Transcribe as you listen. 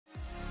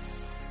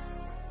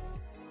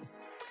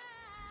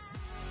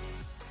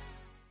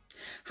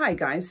Hi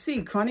guys,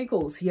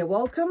 CeeChronicles here.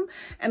 Welcome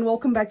and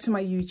welcome back to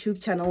my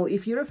YouTube channel.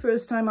 If you're a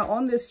first timer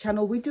on this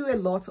channel, we do a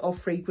lot of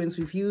fragrance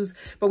reviews,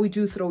 but we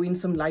do throw in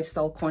some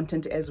lifestyle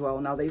content as well.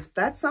 Now, if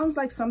that sounds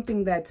like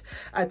something that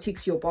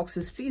ticks your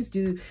boxes, please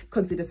do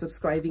consider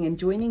subscribing and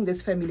joining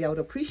this family. I would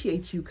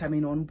appreciate you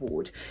coming on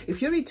board.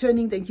 If you're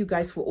returning, thank you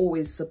guys for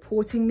always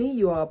supporting me.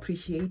 You are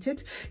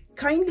appreciated.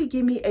 Kindly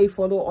give me a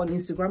follow on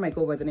Instagram. I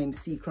go by the name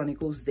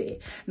CeeChronicles there.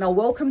 Now,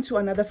 welcome to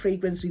another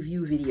fragrance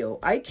review video.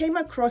 I came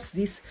across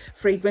this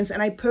fragrance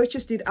and I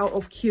purchased it out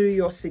of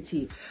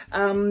curiosity.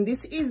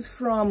 This is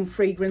from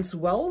Fragrance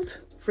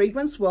World,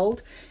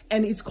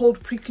 and it's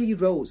called Prickly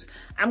Rose.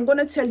 I'm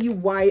gonna tell you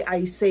why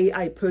I say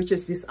I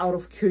purchased this out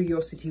of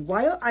curiosity.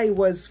 While I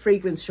was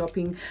fragrance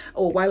shopping,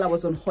 or while I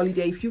was on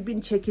holiday, if you've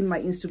been checking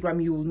my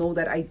Instagram, you will know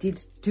that I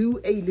did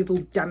do a little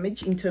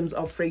damage in terms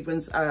of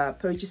fragrance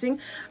purchasing.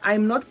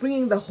 I'm not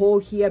bringing the haul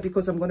here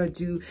because I'm gonna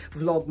do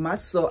Vlogmas,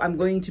 so I'm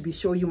going to be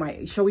showing you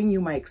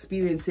my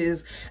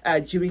experiences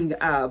during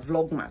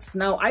Vlogmas.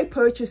 Now, I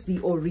purchased the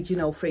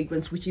original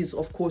fragrance, which is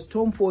of course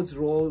Tom Ford's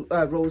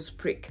Rose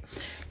Prick,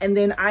 and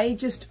then I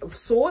just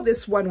saw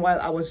this one while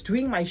I was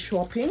doing my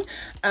shopping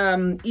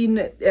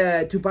in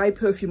Dubai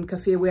Perfume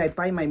Cafe, where I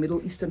buy my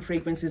Middle Eastern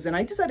fragrances, and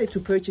I decided to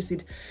purchase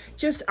it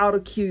just out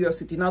of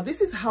curiosity. Now,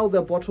 this is how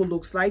the bottle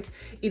looks like.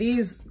 It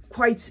is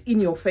quite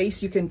in your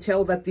face. You can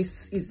tell that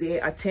this is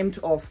the attempt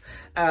of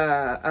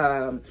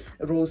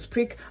Rose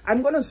Prick.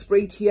 I'm gonna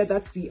spray it here.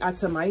 That's the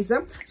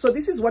atomizer. So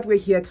this is what we're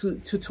here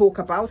to talk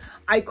about.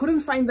 I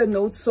couldn't find the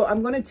notes, so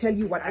I'm gonna tell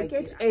you what I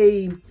get.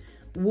 A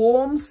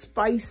warm,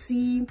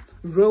 spicy,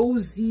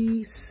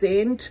 rosy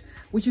scent,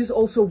 which is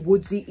also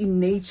woodsy in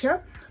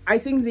nature. I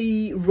think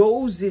the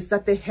roses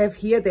that they have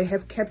here, they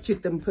have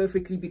captured them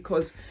perfectly,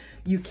 because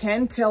you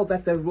can tell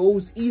that the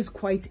rose is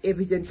quite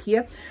evident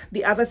here.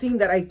 The other thing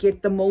that I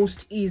get the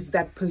most is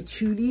that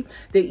patchouli.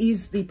 There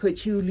is the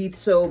patchouli,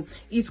 so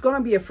it's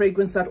gonna be a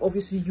fragrance that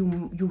obviously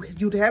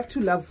you'd have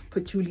to love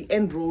patchouli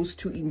and rose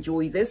to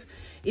enjoy this.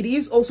 It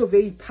is also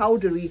very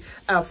powdery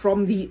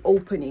from the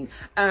opening.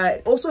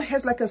 It also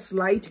has like a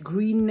slight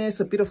greenness,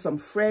 a bit of some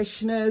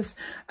freshness,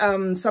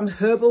 some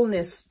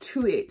herbalness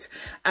to it.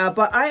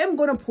 But I am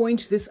going to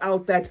point this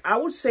out that I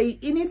would say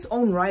in its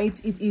own right,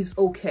 it is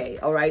okay.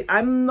 All right.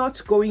 I'm not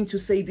going to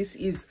say this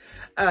is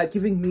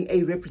giving me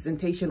a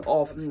representation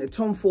of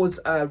Tom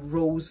Ford's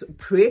Rose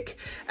Prick,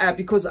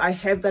 because I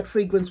have that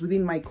fragrance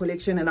within my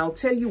collection, and I'll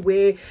tell you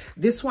where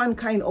this one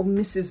kind of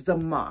misses the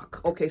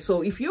mark. Okay,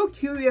 so if you're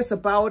curious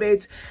about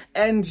it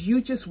and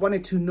you just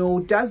wanted to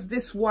know, does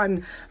this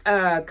one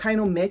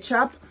kind of match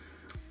up?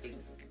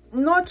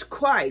 Not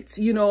quite,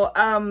 you know.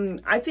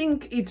 I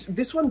think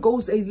this one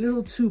goes a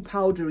little too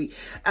powdery.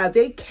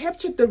 They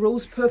captured the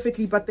rose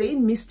perfectly, but they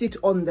missed it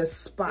on the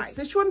spice.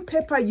 The Szechuan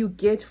pepper you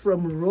get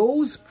from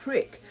Rose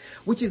Prick,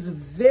 which is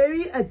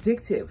very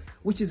addictive,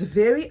 which is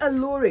very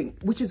alluring,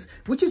 which is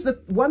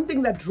the one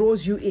thing that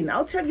draws you in.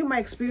 I'll tell you my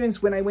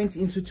experience when I went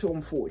into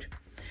Tom Ford.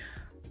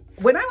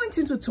 When I went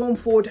into Tom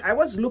Ford, I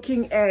was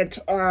looking at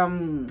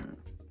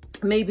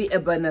maybe a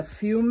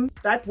perfume.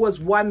 That was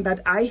one that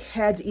I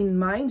had in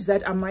mind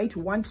that I might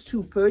want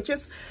to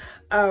purchase.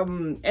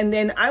 And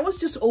then I was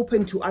just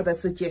open to other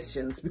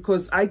suggestions,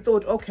 because I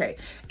thought, okay.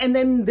 And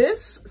then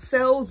this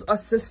sales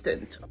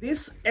assistant,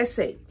 this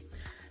essay,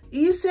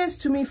 he says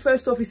to me,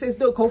 first off, he says,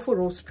 no, go for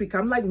Rose Prick.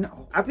 I'm like,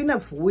 no, I've been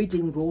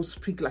avoiding Rose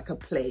Prick like a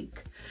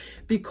plague,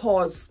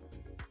 because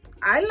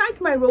I like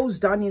my rose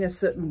done in a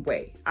certain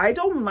way. I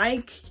don't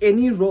like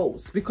any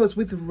rose, because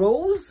with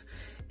rose,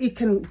 it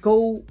can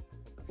go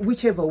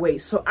whichever way.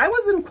 So I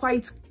wasn't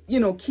quite,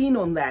 keen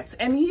on that.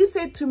 And he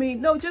said to me,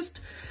 no,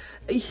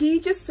 he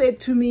just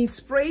said to me,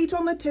 spray it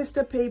on the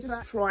tester paper,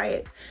 just try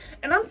it.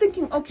 And I'm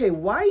thinking, okay,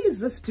 why is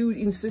this dude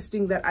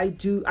insisting that I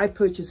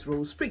purchase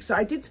Rose Prick? So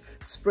I did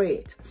spray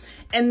it.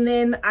 And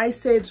then I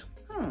said,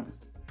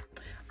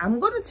 I'm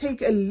going to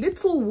take a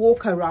little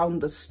walk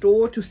around the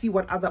store to see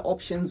what other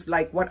options,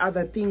 like what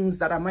other things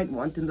that I might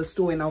want in the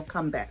store, and I'll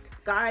come back.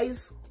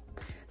 Guys,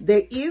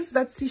 there is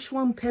that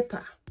Szechuan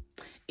pepper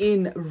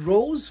in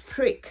Rose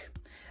Prick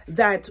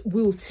that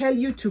will tell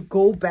you to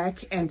go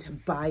back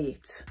and buy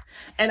it.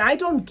 And I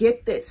don't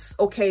get this,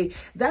 okay?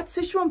 That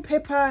Szechuan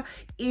pepper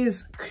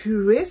is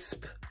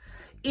crisp.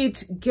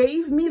 It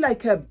gave me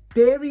like a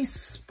berry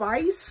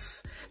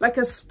spice, like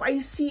a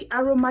spicy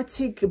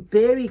aromatic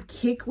berry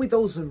kick with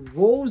those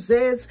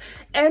roses,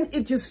 and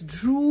it just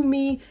drew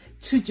me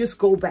to just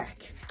go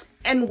back.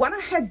 And what I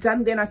had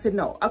done then, I said,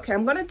 no, okay,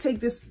 I'm gonna take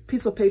this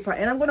piece of paper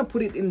and I'm gonna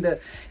put it in the,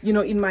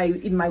 in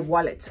my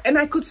wallet. And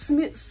I could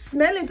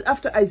smell it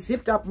after I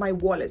zipped up my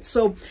wallet.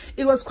 So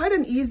it was quite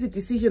an easy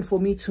decision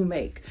for me to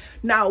make.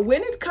 Now,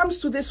 when it comes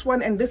to this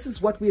one, and this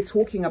is what we're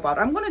talking about,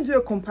 I'm gonna do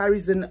a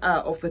comparison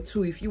of the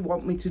two, if you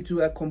want me to do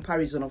a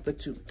comparison of the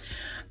two.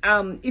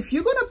 If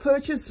you're gonna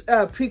purchase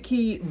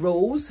Prickly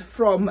Rose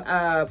from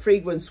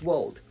Fragrance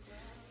World,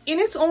 in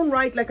its own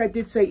right, like I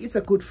did say, it's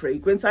a good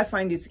fragrance. I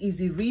find it's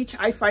easy reach.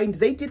 I find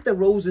they did the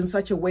rose in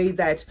such a way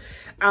that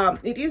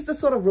it is the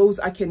sort of rose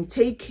I can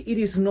take. It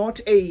is not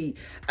a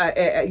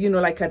you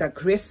know, like an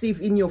aggressive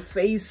in your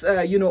face,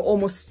 you know,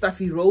 almost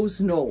stuffy rose.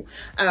 No,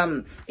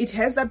 it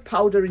has that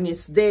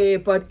powderiness there,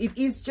 but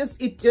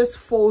it just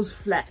falls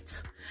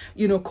flat,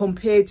 you know,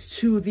 compared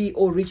to the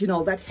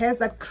original that has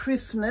that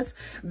crispness,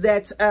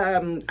 that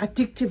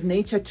addictive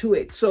nature to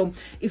it. So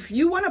if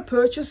you want to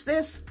purchase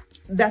this,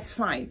 that's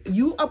fine.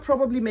 You are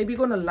probably maybe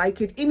gonna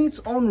like it in its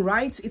own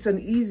right. It's an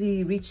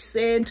easy reach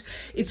scent.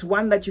 It's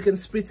one that you can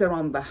spritz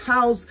around the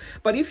house.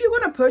 But if you're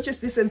gonna purchase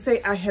this and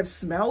say, I have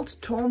smelled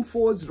Tom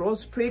Ford's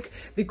Rose Prick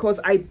because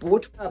I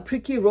bought a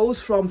pricky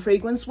rose from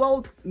Fragrance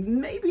World,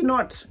 maybe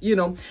not. You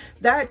know,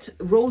 that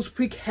Rose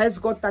Prick has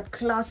got that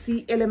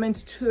classy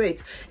element to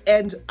it,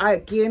 and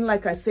again,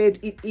 like I said,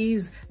 it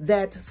is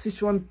that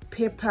citron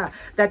pepper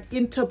that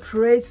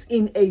interprets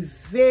in a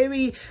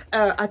very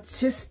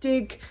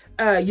artistic,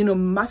 you know,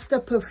 master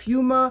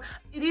perfumer.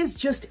 It is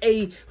just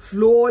a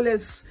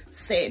flawless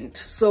scent.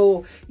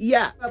 So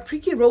yeah, a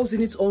pricky rose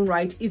in its own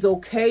right is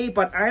okay,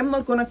 but I'm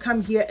not gonna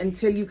come here and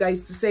tell you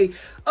guys to say,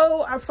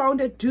 oh, I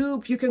found a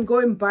dupe, you can go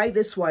and buy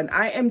this one.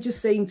 I am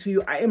just saying to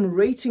you, I am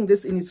rating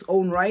this in its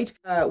own right.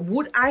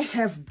 Would I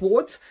have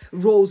bought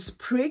Rose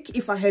Prick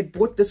if I had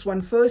bought this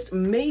one first?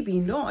 Maybe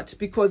not,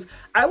 because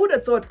I would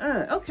have thought,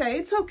 okay,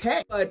 it's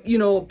okay. But you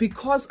know,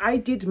 because I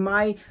did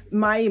my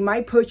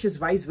purchase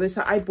vice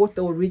versa, I bought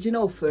the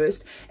original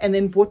first and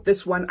then bought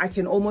this one, I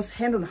can almost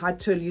hand on heart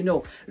tell you,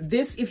 no,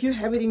 this, if you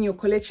have it in your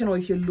collection, or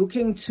if you're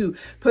looking to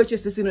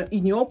purchase this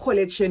in your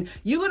collection,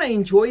 you're going to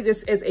enjoy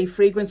this as a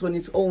fragrance on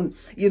its own,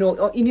 you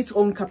know, in its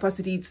own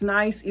capacity. It's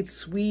nice, it's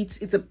sweet,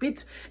 it's a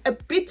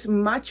bit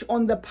much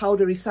on the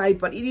powdery side,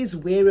 but it is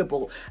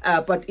wearable,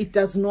 but it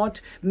does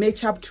not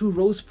match up to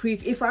Rose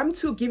Prick. If I'm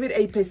to give it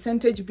a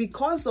percentage,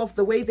 because of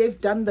the way they've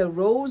done the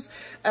rose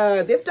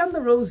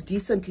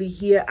decently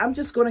here, I'm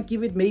just going to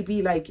give it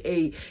maybe like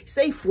a,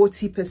 say,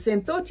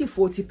 40%,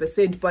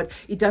 30-40%, but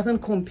it doesn't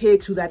compare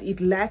to that.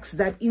 It lacks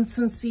that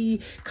incense-y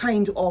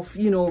kind of,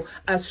 you know,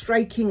 a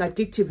striking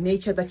addictive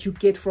nature that you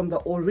get from the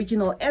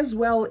original, as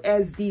well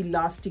as the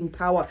lasting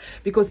power,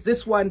 because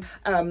this one,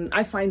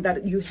 I find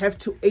that you have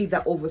to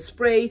either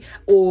overspray,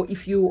 or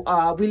if you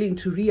are willing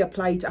to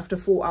reapply it after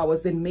 4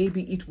 hours, then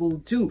maybe it will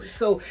do.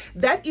 So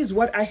that is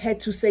what I had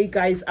to say,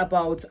 guys,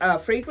 about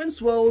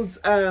Fragrance World's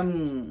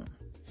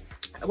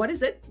what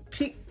is it,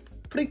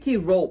 pricky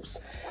rose.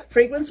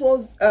 Fragrance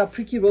World's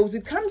pricky rose.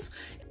 It comes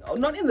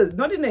not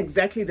in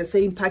exactly the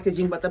same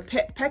packaging, but the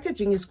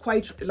packaging is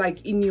quite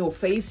like in your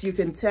face. You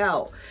can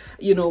tell,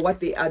 you know,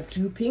 what they are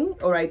duping.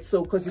 All right,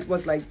 so because it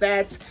was like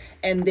that,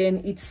 and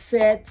then it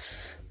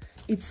set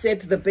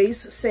the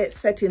base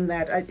set in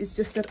that. It's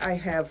just that I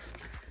have,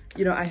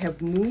 you know, I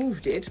have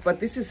moved it, but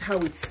this is how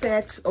it's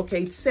set.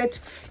 Okay, it's set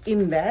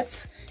in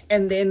that,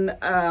 and then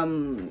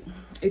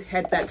it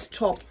had that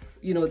top,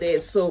 you know, there.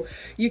 So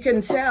you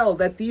can tell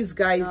that these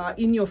guys are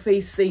in your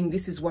face saying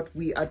this is what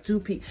we are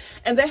duping.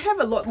 And they have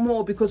a lot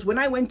more, because when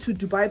I went to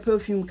Dubai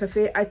Perfume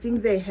Cafe, I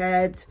think they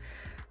had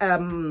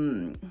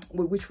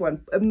which one,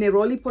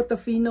 Neroli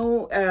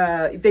Portofino.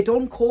 They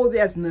don't call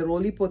theirs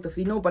Neroli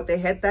Portofino, but they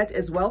had that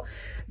as well.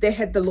 They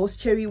had the Lost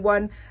Cherry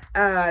one.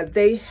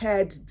 They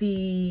had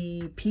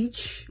the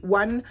peach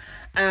one.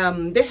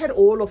 They had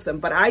all of them,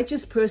 but I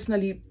just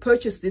personally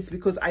purchased this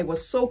because I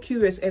was so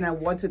curious and I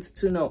wanted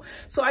to know.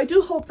 So I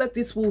do hope that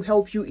this will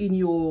help you in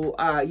your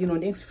you know,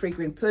 next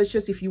fragrance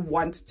purchase, if you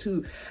want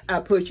to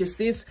purchase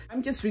this.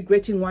 I'm just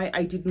regretting why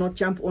I did not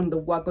jump on the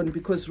wagon,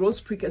 because Rose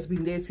Prick has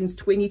been there since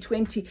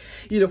 2020.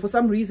 You know, for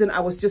some reason I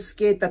was just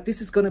scared that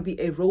this is going to be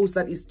a rose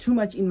that is too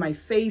much in my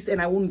face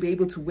and I won't be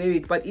able to wear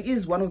it. But it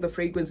is one of the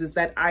fragrances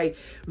that I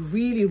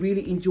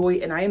really enjoy,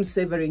 and I am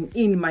savoring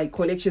in my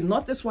collection.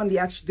 Not this one, the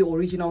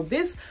original.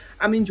 This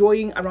I'm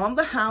enjoying around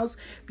the house.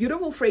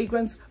 Beautiful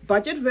fragrance,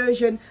 budget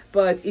version,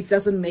 but it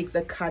doesn't make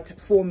the cut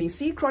for me.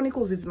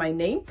 CeeChronicles is my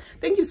name.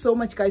 Thank you so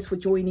much, guys, for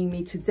joining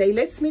me today.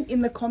 Let's meet in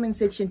the comment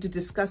section to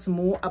discuss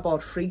more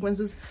about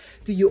fragrances.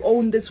 Do you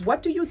own this?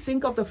 What do you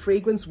think of the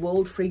Fragrance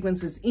World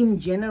fragrances in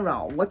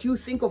general? What do you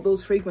think of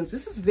those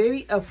fragrances? This is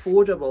very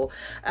affordable.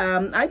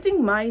 I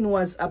think mine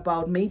was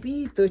about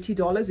maybe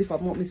 $30, if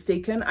I'm not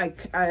mistaken.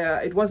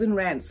 It wasn't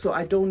rand, so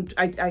I don't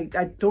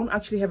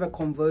actually have a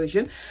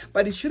conversion,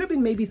 but it should have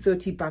been maybe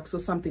 $30 or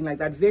something like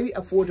that. Very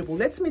affordable.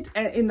 Let's meet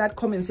in that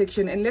comment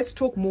section and let's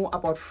talk more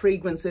about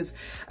fragrances,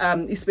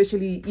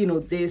 especially, you know,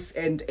 this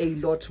and a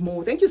lot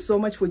more. Thank you so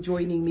much for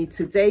joining me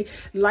today.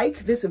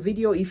 Like this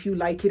video if you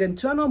like it, and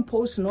turn on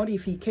post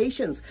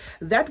notifications.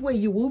 That way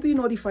you will be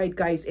notified,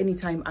 guys,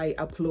 anytime I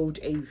upload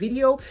a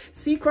video.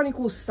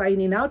 CeeChronicles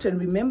signing out, and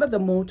remember, the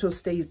motto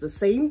stays the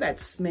same, that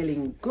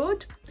smelling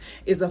good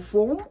is a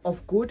form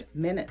of good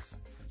manners.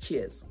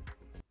 Cheers.